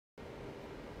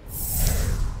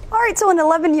Alright, so an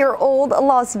 11-year-old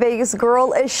Las Vegas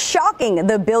girl is shocking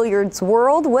the billiards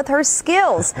world with her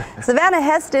skills. Savannah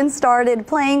Easton started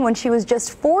playing when she was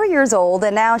just 4 years old,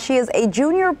 and now she is a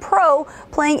junior pro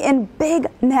playing in big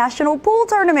national pool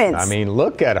tournaments. I mean,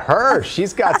 look at her.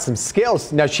 She's got some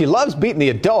skills. Now, she loves beating the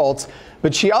adults,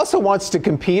 but she also wants to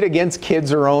compete against kids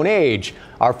her own age.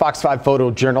 Our Fox 5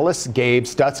 photojournalist Gabe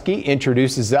Stutsky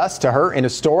introduces us to her in a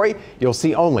story you'll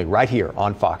see only right here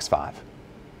on Fox 5.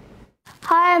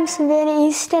 Hi, I'm Savannah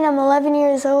Easton. I'm 11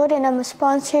 years old and I'm a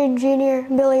sponsored junior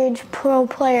billiards pro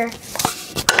player.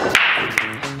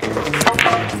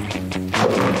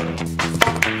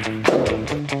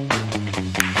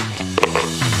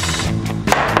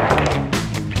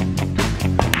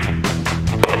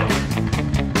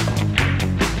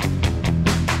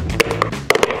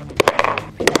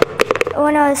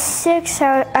 When I was 6,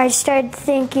 I started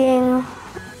thinking,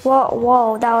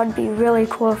 whoa, that would be really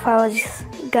cool if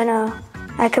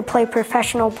I could play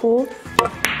professional pool.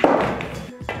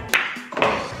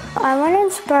 I want to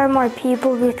inspire more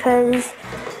people because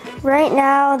right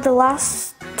now, the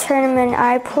last tournament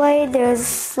I played,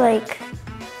 there's like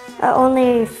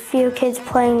only a few kids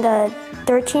playing the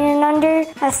 13 and under.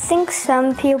 I think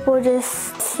some people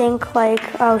just think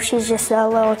like, oh, she's just a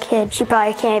little kid. She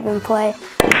probably can't even play.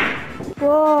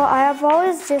 Well, I've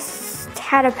always just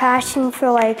had a passion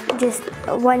for like just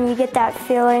when you get that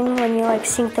feeling when you like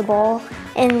sink the ball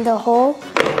in the hole.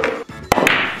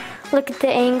 Look at the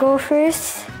angle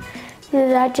first. Do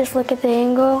that, just look at the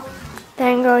angle.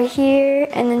 Then go here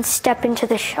and then step into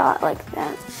the shot like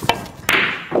that.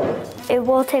 It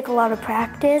will take a lot of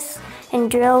practice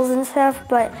and drills and stuff,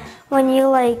 but when you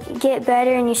like get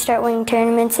better and you start winning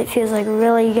tournaments, it feels like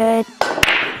really good.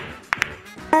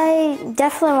 I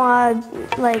definitely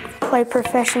want to like play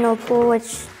professional pool,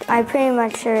 which I pretty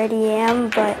much already am,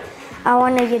 but I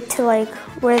want to get to like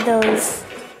where those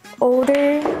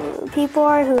older people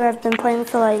are who have been playing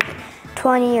for like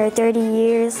 20 or 30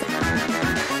 years.